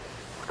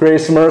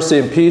Grace, mercy,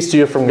 and peace to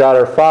you from God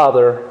our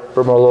Father,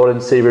 from our Lord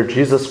and Savior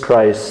Jesus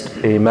Christ.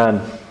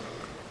 Amen.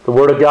 The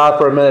Word of God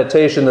for our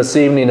meditation this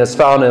evening is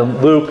found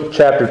in Luke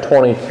chapter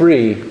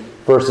 23,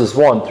 verses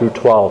 1 through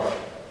 12.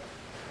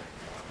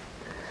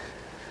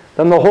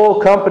 Then the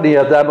whole company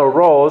of them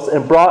arose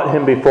and brought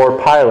him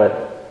before Pilate.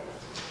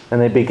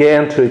 And they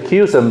began to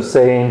accuse him,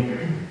 saying,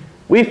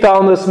 "We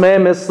found this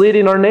man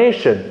misleading our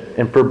nation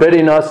and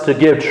forbidding us to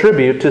give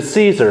tribute to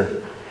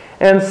Caesar,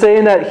 and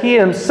saying that he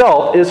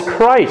himself is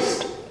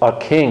Christ, a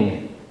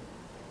king."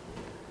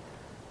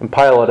 And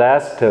Pilate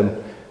asked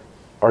him,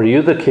 "Are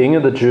you the king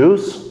of the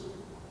Jews?"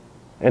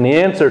 And he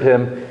answered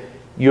him,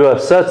 "You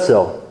have said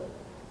so."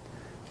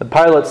 And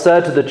Pilate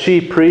said to the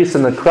chief priests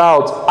and the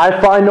crowds, "I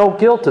find no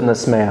guilt in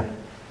this man."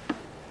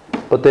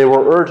 But they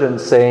were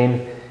urgent,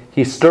 saying,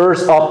 "He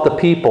stirs up the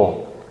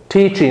people,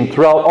 teaching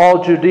throughout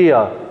all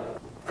Judea,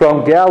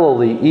 from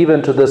Galilee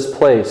even to this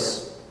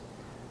place."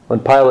 When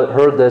Pilate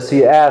heard this,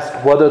 he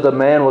asked whether the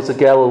man was a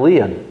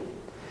Galilean.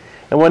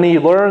 And when he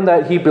learned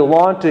that he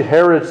belonged to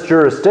Herod's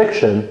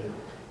jurisdiction,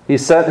 he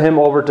sent him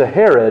over to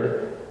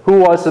Herod,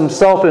 who was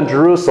himself in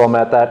Jerusalem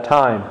at that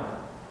time.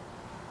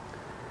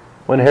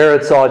 When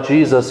Herod saw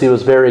Jesus, he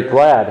was very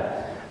glad,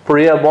 for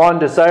he had long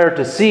desired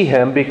to see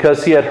him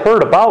because he had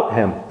heard about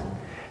him,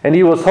 and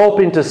he was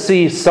hoping to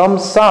see some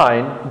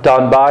sign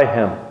done by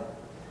him.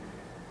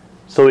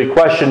 So he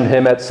questioned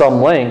him at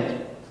some length,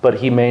 but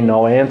he made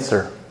no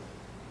answer.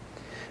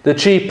 The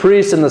chief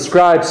priests and the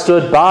scribes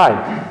stood by,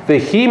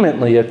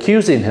 vehemently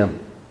accusing him.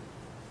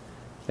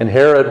 And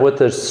Herod with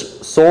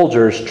his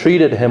soldiers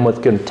treated him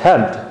with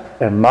contempt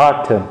and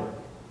mocked him.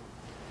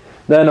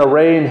 Then,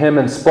 arraying him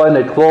in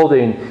splendid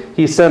clothing,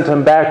 he sent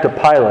him back to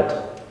Pilate.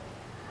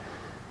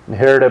 And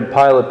Herod and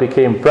Pilate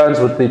became friends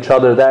with each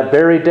other that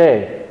very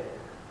day,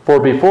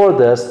 for before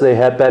this they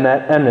had been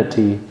at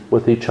enmity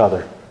with each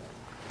other.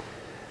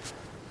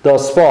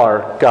 Thus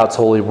far, God's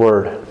holy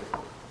word.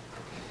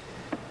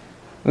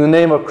 In the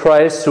name of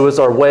Christ, who is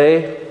our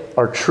way,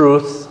 our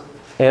truth,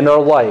 and our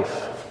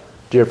life,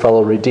 dear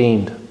fellow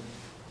redeemed.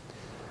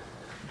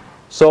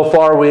 So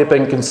far, we have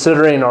been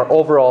considering our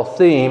overall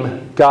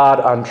theme, God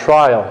on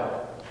trial.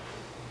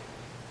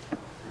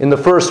 In the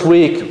first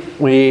week,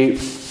 we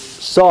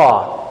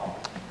saw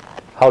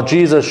how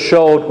Jesus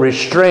showed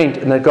restraint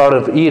in the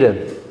Garden of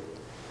Eden.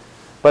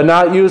 By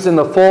not using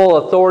the full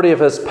authority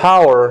of his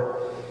power,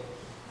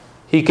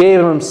 he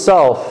gave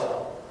himself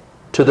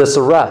to this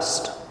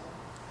arrest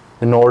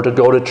in order to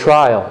go to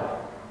trial,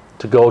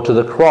 to go to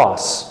the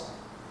cross,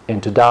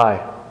 and to die.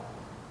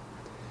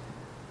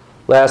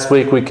 Last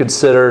week we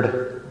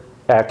considered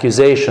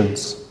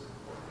accusations.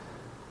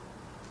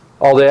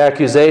 All the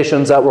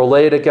accusations that were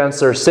laid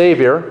against our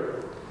Savior,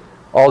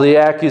 all the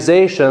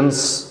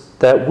accusations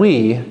that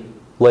we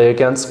lay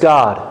against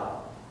God.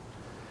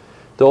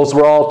 Those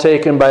were all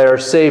taken by our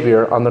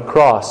Savior on the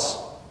cross.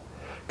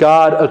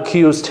 God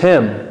accused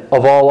him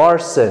of all our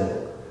sin,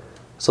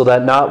 so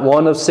that not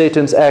one of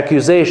Satan's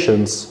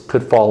accusations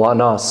could fall on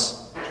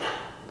us.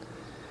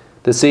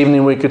 This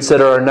evening we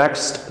consider our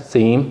next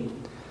theme,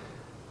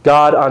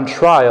 God on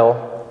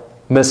trial,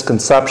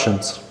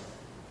 misconceptions.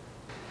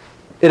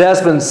 It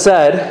has been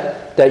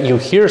said that you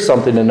hear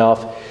something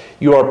enough,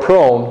 you are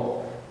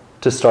prone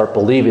to start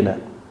believing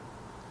it.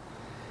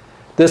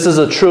 This is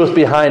a truth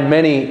behind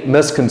many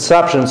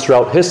misconceptions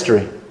throughout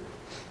history.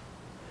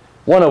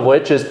 One of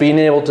which is being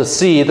able to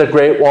see the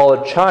Great Wall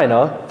of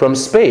China from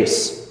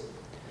space.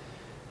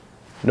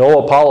 No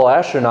Apollo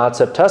astronauts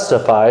have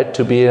testified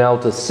to being able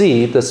to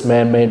see this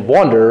man-made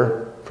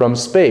wonder from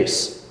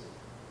space.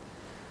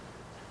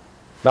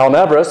 Mount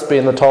Everest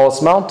being the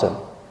tallest mountain.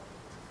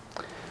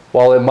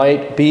 While it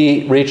might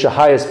reach the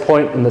highest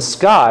point in the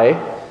sky,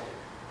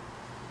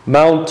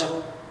 Mount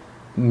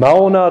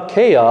Mauna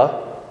Kea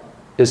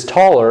is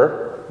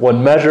taller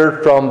when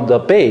measured from the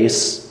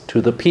base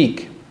to the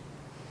peak.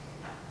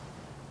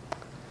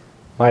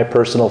 My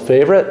personal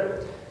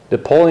favorite,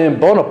 Napoleon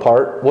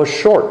Bonaparte was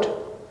short.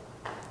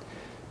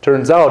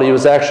 Turns out he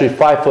was actually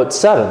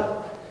 5'7",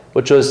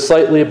 which was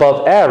slightly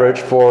above average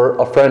for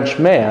a French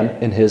man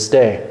in his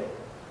day.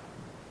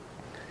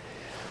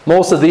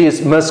 Most of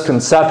these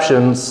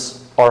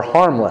misconceptions are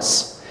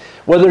harmless.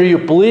 Whether you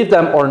believe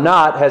them or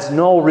not has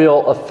no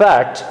real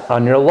effect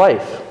on your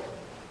life.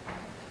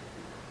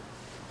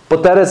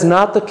 But that is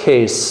not the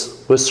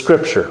case with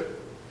Scripture.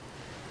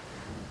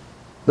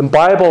 The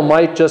Bible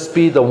might just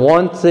be the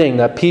one thing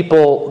that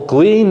people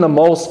glean the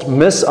most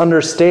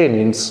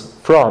misunderstandings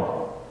from.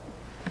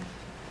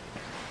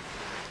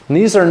 And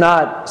these are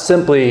not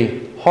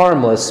simply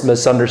harmless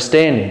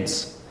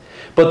misunderstandings,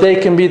 but they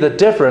can be the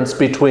difference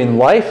between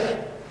life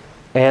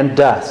and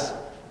death.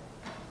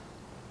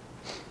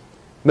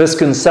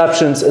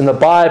 Misconceptions in the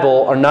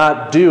Bible are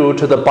not due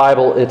to the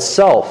Bible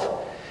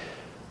itself,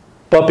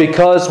 but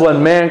because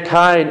when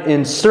mankind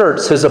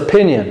inserts his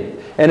opinion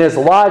and his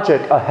logic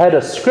ahead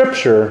of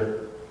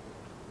Scripture,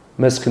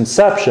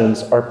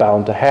 misconceptions are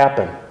bound to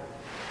happen.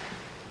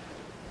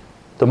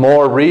 The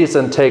more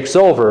reason takes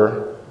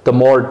over, the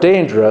more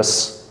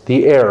dangerous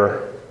the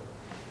error.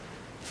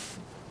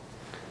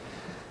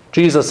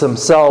 Jesus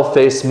himself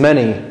faced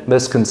many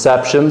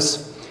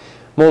misconceptions.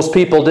 Most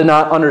people did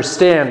not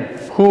understand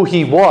who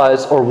he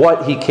was or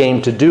what he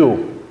came to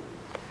do,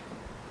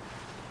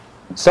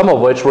 some of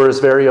which were his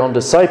very own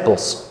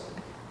disciples.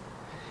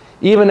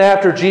 Even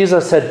after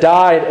Jesus had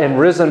died and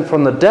risen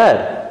from the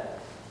dead,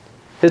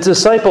 his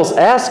disciples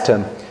asked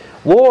him,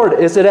 "Lord,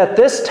 is it at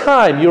this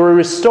time you are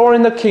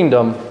restoring the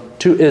kingdom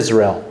to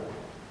Israel?"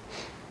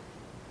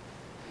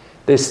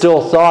 They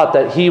still thought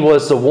that he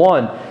was the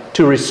one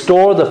to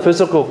restore the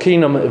physical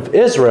kingdom of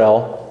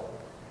Israel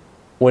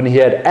when he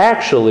had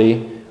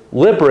actually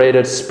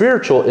liberated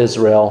spiritual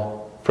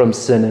Israel from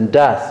sin and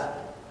death.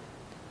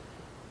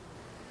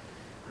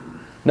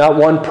 Not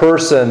one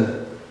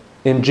person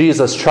in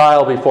Jesus'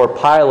 trial before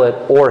Pilate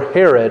or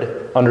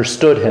Herod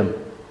understood him.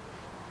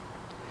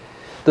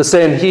 The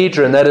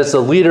Sanhedrin, that is the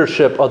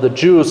leadership of the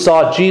Jews,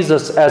 saw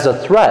Jesus as a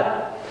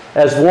threat,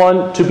 as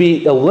one to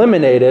be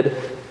eliminated,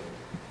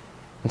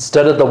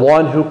 instead of the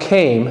one who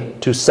came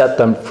to set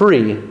them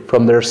free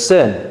from their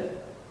sin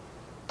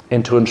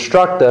and to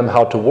instruct them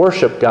how to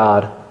worship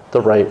God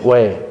the right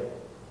way.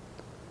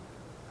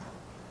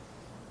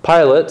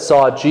 Pilate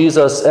saw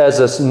Jesus as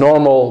this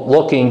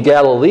normal-looking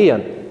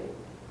Galilean,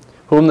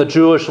 whom the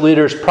Jewish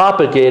leaders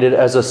propagated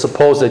as a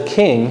supposed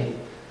king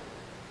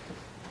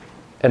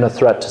and a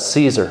threat to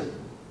Caesar.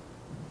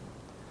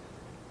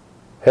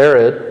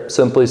 Herod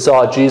simply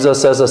saw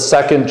Jesus as a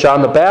second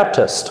John the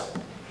Baptist,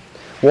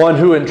 one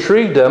who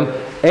intrigued him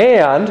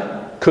and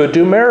could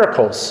do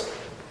miracles,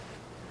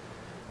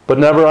 but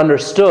never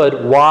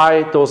understood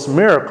why those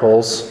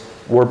miracles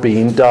were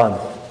being done.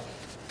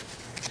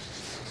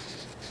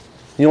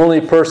 The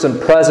only person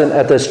present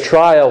at this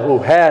trial who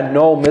had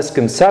no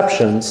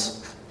misconceptions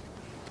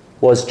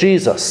was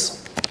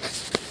Jesus.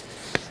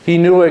 He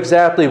knew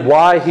exactly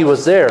why he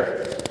was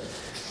there,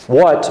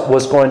 what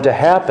was going to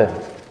happen,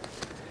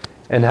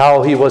 and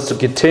how he was to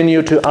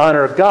continue to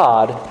honor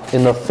God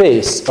in the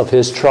face of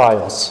his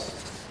trials.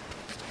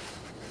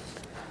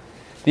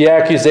 The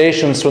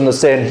accusations from the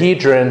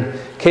Sanhedrin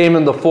came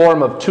in the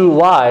form of two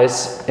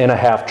lies and a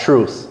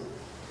half-truth.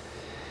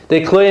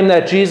 They claimed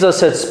that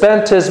Jesus had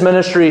spent his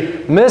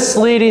ministry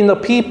misleading the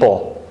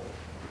people.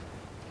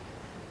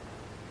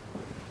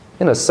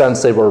 In a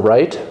sense, they were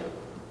right.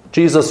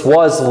 Jesus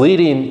was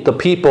leading the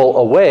people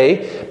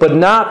away, but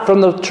not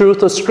from the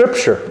truth of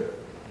Scripture,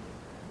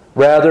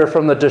 rather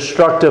from the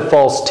destructive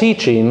false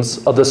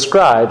teachings of the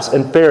scribes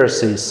and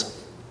Pharisees.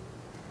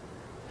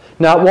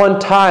 Not one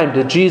time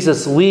did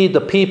Jesus lead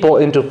the people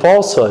into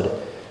falsehood,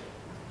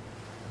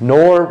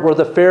 nor were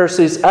the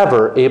Pharisees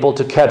ever able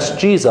to catch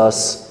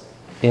Jesus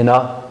in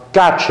a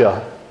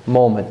gotcha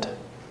moment.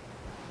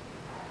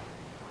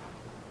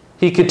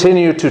 He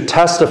continued to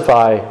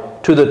testify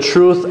to the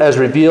truth as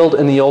revealed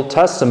in the Old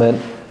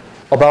Testament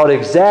about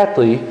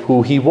exactly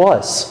who he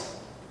was.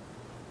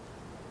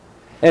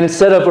 And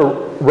instead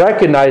of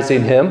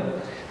recognizing him,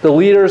 the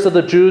leaders of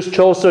the Jews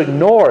chose to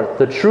ignore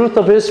the truth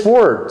of his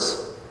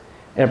words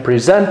and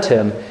present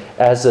him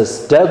as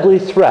this deadly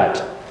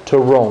threat to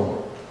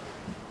Rome.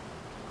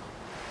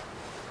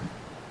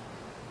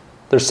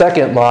 Their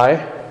second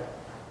lie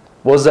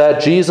was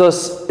that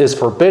Jesus is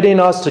forbidding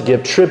us to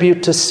give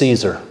tribute to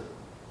Caesar.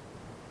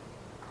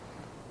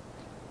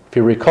 If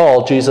you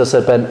recall, Jesus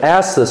had been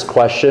asked this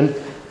question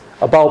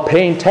about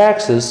paying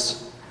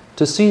taxes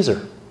to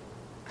Caesar.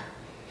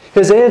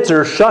 His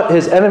answer shut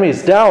his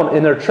enemies down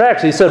in their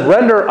tracks. He said,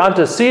 "Render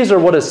unto Caesar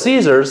what is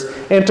Caesar's,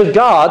 and to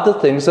God the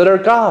things that are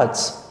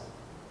God's."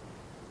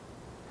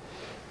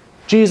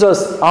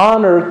 Jesus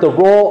honored the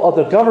role of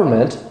the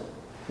government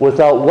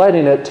without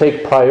letting it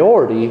take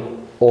priority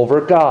over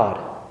God.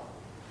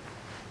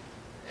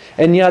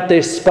 And yet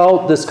they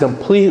spout this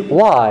complete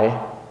lie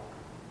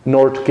in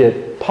order to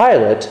get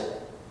Pilate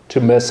to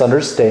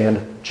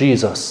misunderstand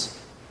Jesus.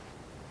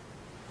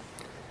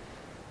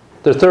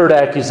 The third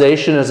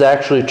accusation is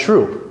actually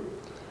true,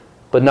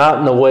 but not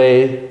in the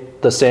way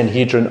the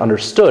Sanhedrin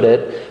understood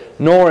it,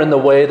 nor in the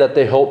way that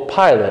they hoped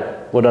Pilate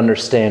would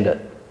understand it.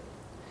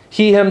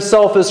 He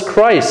himself is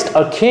Christ,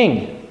 a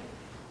king.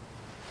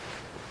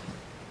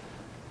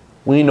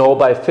 We know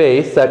by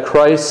faith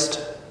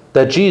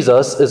that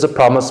Jesus is a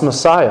promised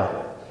Messiah,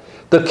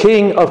 the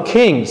King of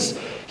kings.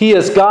 He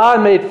is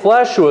God made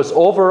flesh, who is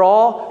over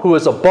all, who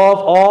is above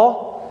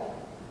all.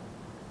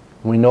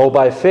 We know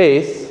by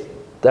faith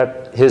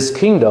that his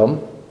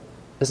kingdom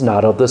is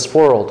not of this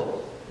world,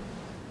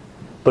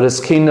 but his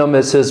kingdom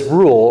is his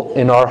rule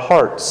in our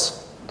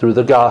hearts through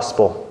the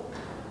gospel.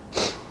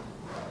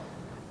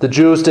 The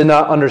Jews did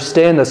not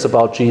understand this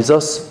about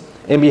Jesus,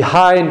 and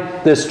behind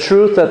this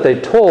truth that they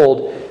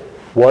told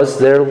was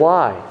their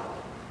lie,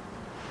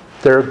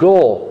 their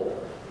goal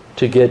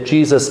to get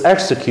Jesus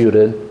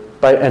executed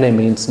by any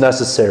means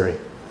necessary.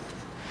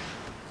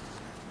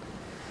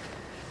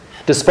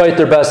 Despite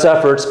their best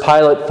efforts,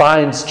 Pilate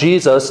finds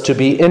Jesus to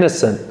be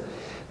innocent.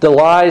 The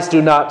lies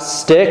do not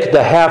stick.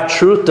 The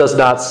half-truth does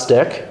not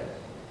stick.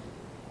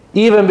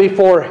 Even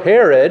before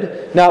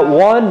Herod, not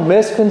one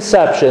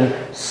misconception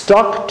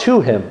stuck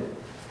to him.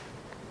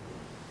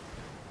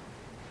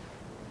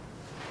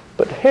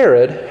 But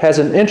Herod has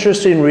an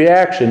interesting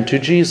reaction to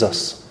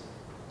Jesus.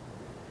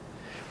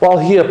 While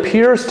he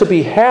appears to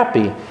be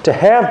happy to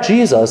have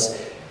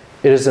Jesus,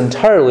 it is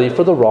entirely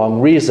for the wrong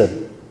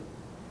reason.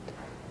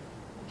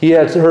 He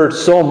had heard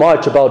so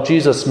much about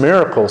Jesus'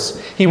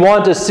 miracles. He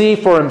wanted to see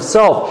for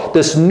himself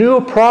this new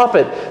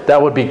prophet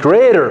that would be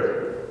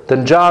greater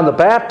than John the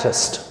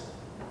Baptist,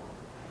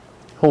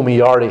 whom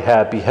he already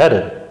had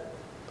beheaded.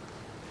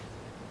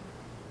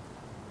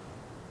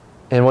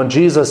 And when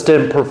Jesus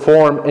didn't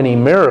perform any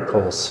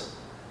miracles,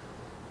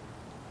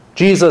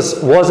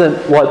 Jesus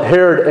wasn't what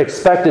Herod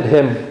expected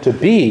him to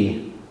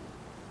be.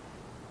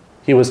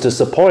 He was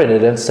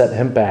disappointed and sent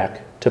him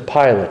back to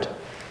Pilate.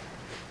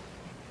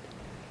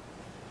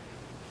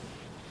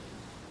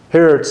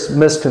 Herod's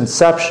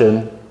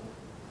misconception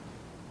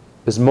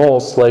is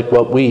most like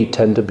what we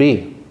tend to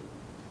be.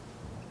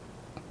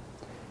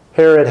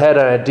 Herod had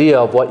an idea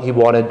of what he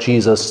wanted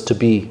Jesus to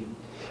be.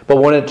 But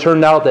when it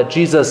turned out that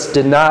Jesus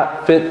did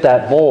not fit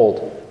that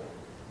mold,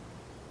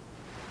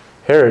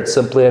 Herod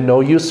simply had no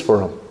use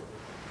for him.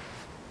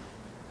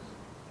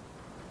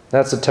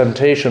 That's a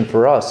temptation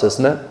for us,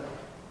 isn't it?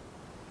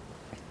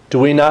 Do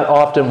we not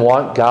often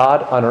want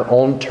God on our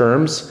own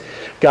terms?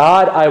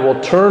 God, I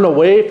will turn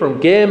away from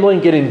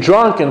gambling, getting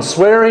drunk, and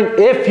swearing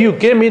if you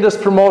give me this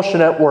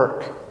promotion at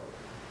work.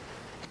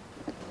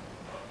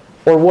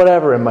 Or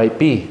whatever it might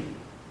be.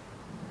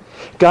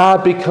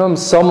 God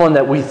becomes someone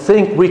that we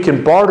think we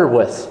can barter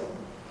with.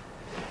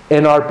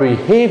 And our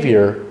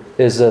behavior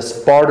is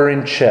this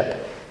bartering chip.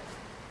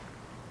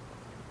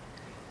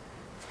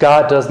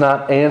 God does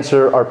not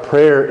answer our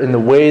prayer in the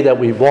way that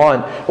we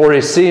want, or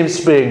He seems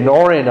to be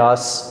ignoring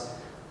us.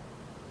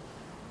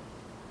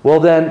 Well,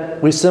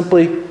 then we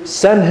simply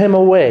send Him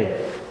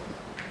away,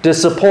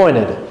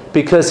 disappointed,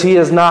 because He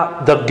is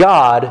not the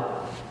God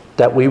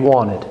that we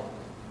wanted.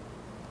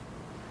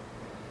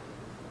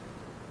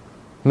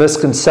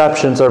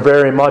 Misconceptions are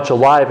very much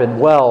alive and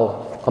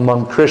well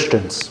among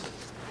Christians.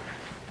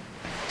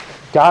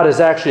 God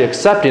is actually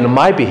accepting of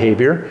my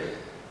behavior.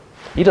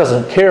 He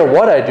doesn't care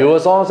what I do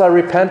as long as I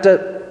repent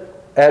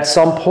at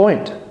some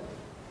point.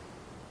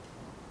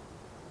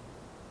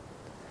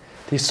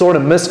 These sort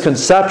of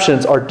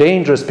misconceptions are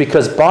dangerous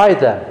because by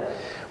them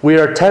we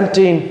are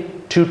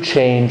attempting to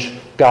change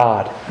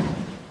God.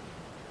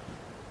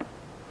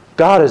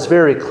 God is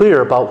very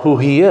clear about who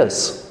He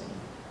is.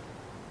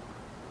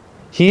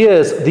 He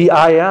is the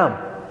I am,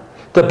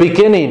 the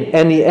beginning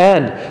and the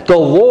end, the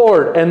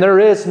Lord, and there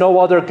is no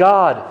other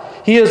God.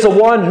 He is the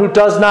one who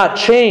does not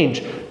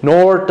change,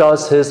 nor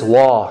does His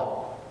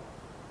law.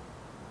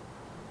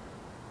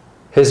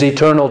 His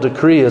eternal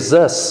decree is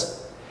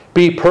this: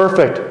 be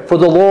perfect, for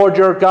the Lord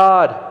your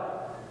God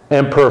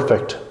am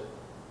perfect.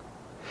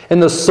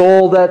 And the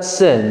soul that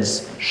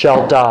sins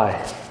shall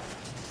die.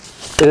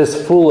 It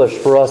is foolish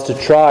for us to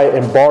try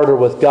and barter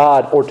with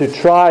God or to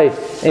try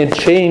and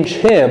change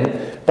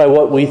Him by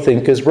what we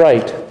think is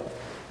right.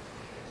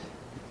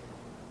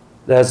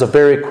 That is a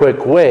very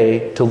quick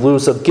way to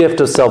lose a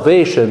gift of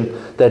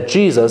salvation that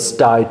Jesus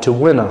died to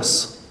win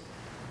us.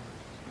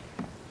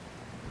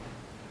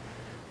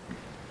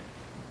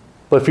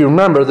 But if you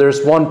remember,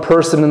 there's one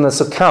person in this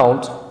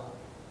account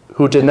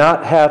who did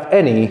not have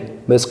any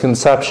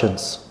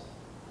misconceptions.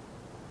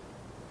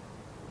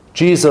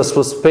 Jesus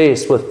was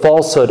faced with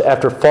falsehood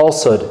after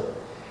falsehood,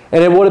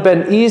 and it would have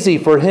been easy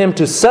for Him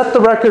to set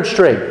the record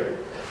straight,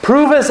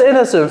 prove His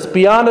innocence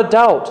beyond a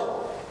doubt,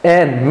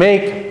 and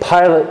make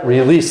Pilate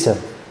release Him.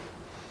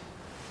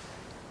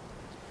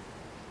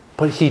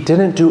 But He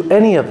didn't do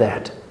any of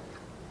that.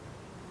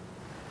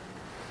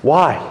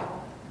 Why?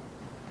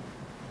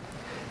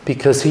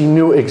 Because He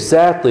knew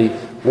exactly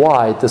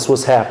why this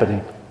was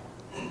happening.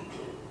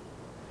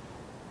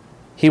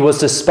 He was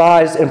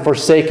despised and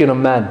forsaken of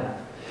men,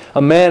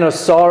 a man of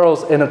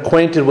sorrows and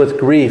acquainted with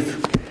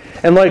grief.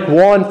 And like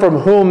one from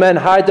whom men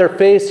hide their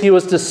face, He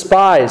was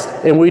despised,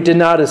 and we did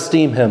not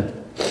esteem Him.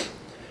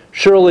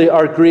 Surely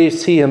our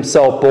griefs He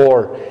Himself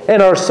bore,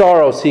 and our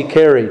sorrows He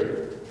carried.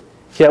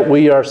 Yet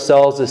we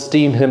ourselves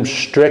esteemed Him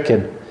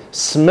stricken,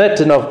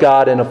 smitten of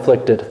God, and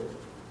afflicted.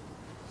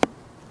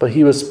 But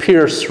He was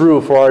pierced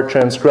through for our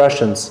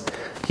transgressions.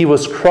 He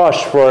was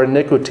crushed for our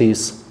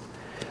iniquities.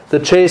 The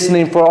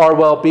chastening for our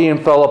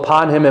well-being fell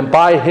upon Him, and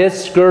by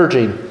His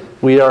scourging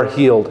we are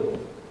healed.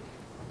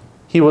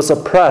 He was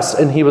oppressed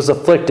and He was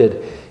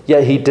afflicted,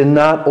 yet He did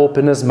not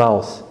open His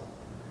mouth.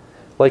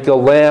 Like a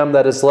lamb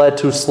that is led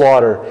to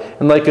slaughter,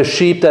 and like a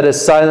sheep that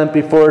is silent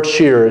before its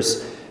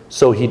shearers,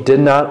 so He did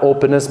not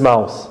open His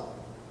mouth.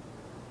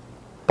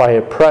 By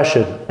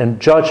oppression and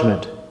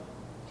judgment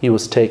He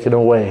was taken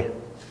away.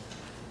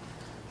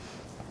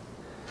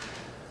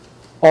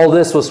 All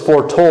this was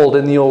foretold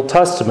in the Old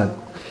Testament.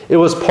 It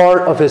was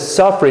part of His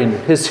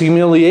suffering, His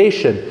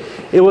humiliation.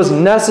 It was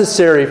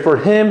necessary for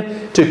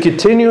Him to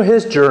continue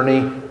His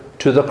journey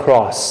to the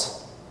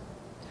cross.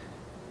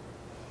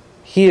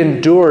 He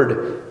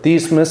endured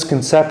these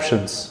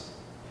misconceptions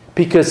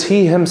because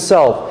He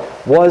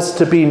Himself was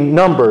to be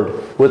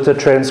numbered with the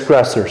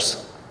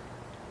transgressors.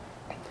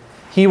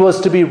 He was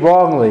to be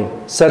wrongly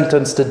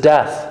sentenced to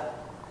death.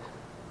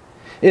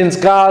 In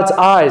God's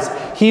eyes,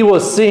 he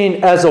was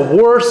seen as the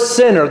worst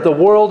sinner the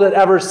world had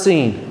ever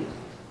seen.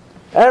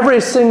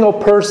 Every single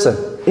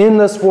person in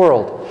this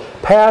world,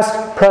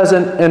 past,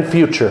 present, and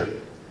future,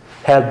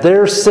 had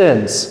their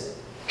sins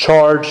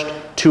charged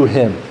to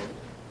him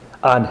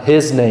on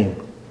his name.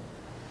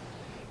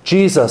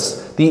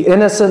 Jesus, the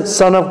innocent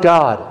Son of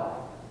God,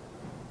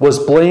 was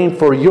blamed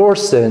for your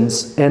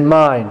sins and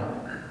mine.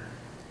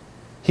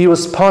 He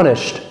was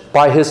punished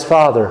by his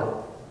Father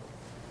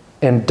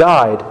and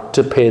died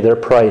to pay their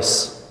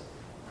price.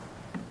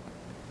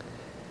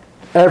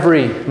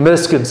 Every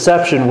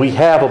misconception we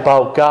have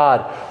about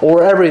God,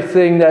 or every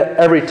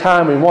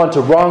time we want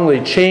to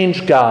wrongly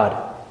change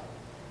God,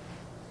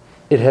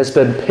 it has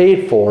been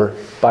paid for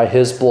by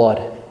his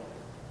blood.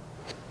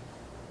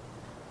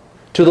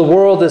 To the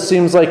world, this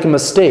seems like a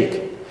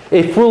mistake,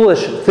 a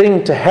foolish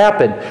thing to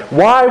happen.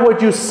 Why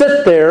would you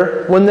sit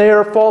there when they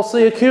are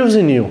falsely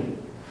accusing you?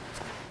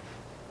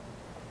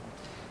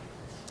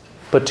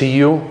 But to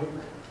you,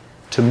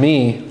 to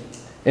me,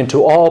 and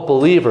to all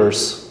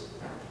believers,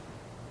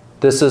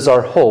 this is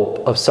our hope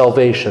of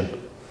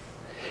salvation.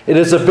 It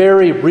is the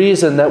very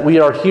reason that we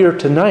are here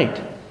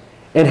tonight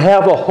and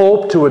have a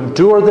hope to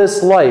endure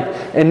this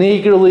life and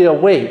eagerly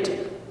await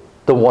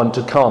the one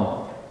to come.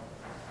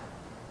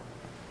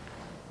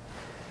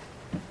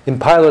 In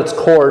Pilate's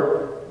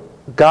court,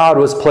 God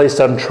was placed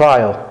on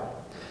trial.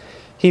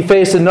 He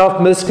faced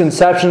enough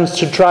misconceptions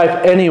to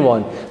drive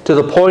anyone to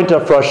the point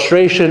of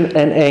frustration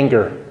and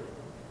anger.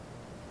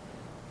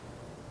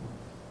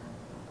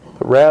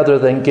 But rather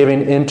than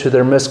giving in to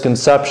their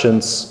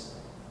misconceptions,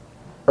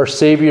 our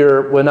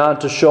Savior went on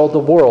to show the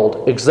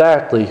world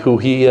exactly who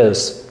he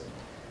is.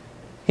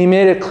 He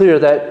made it clear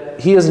that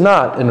he is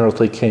not an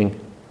earthly king,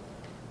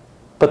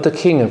 but the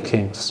King of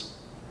Kings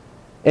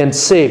and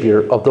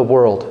Savior of the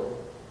world.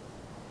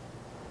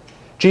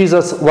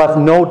 Jesus left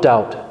no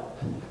doubt,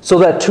 so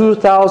that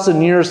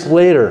 2,000 years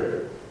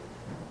later,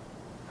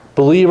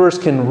 believers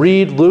can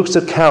read Luke's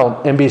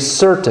account and be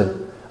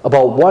certain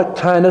about what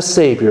kind of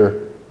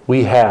Savior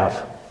we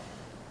have.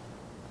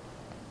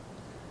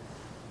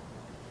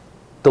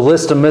 The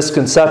list of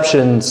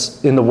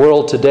misconceptions in the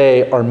world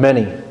today are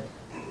many.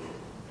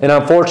 And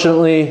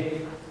unfortunately,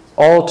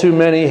 all too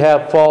many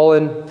have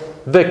fallen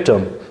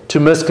victim to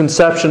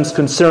misconceptions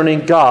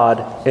concerning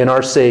God and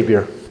our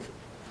Savior.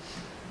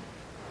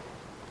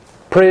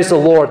 Praise the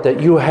Lord that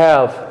you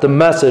have the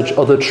message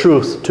of the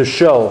truth to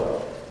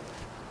show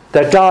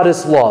that God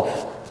is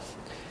love.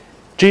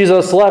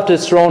 Jesus left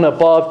his throne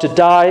above to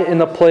die in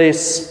the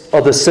place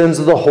of the sins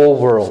of the whole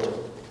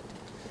world.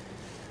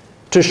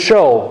 To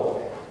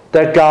show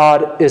that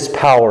God is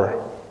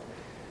power.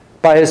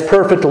 By his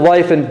perfect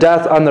life and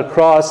death on the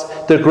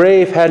cross, the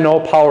grave had no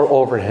power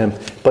over him,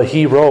 but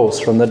he rose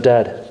from the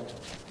dead.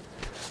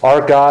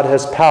 Our God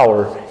has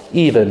power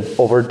even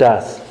over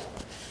death.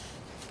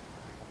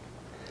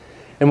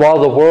 And while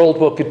the world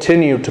will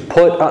continue to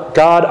put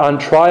God on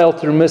trial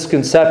through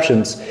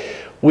misconceptions,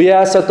 we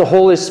ask that the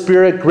Holy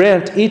Spirit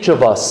grant each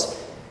of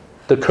us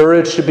the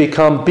courage to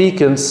become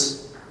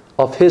beacons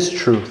of his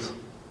truth,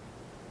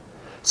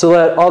 so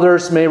that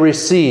others may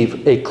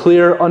receive a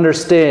clear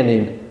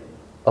understanding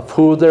of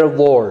who their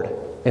Lord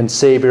and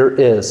Savior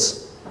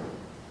is,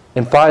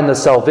 and find the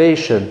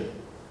salvation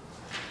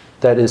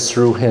that is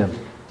through him.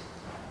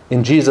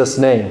 In Jesus'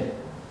 name,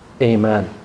 amen.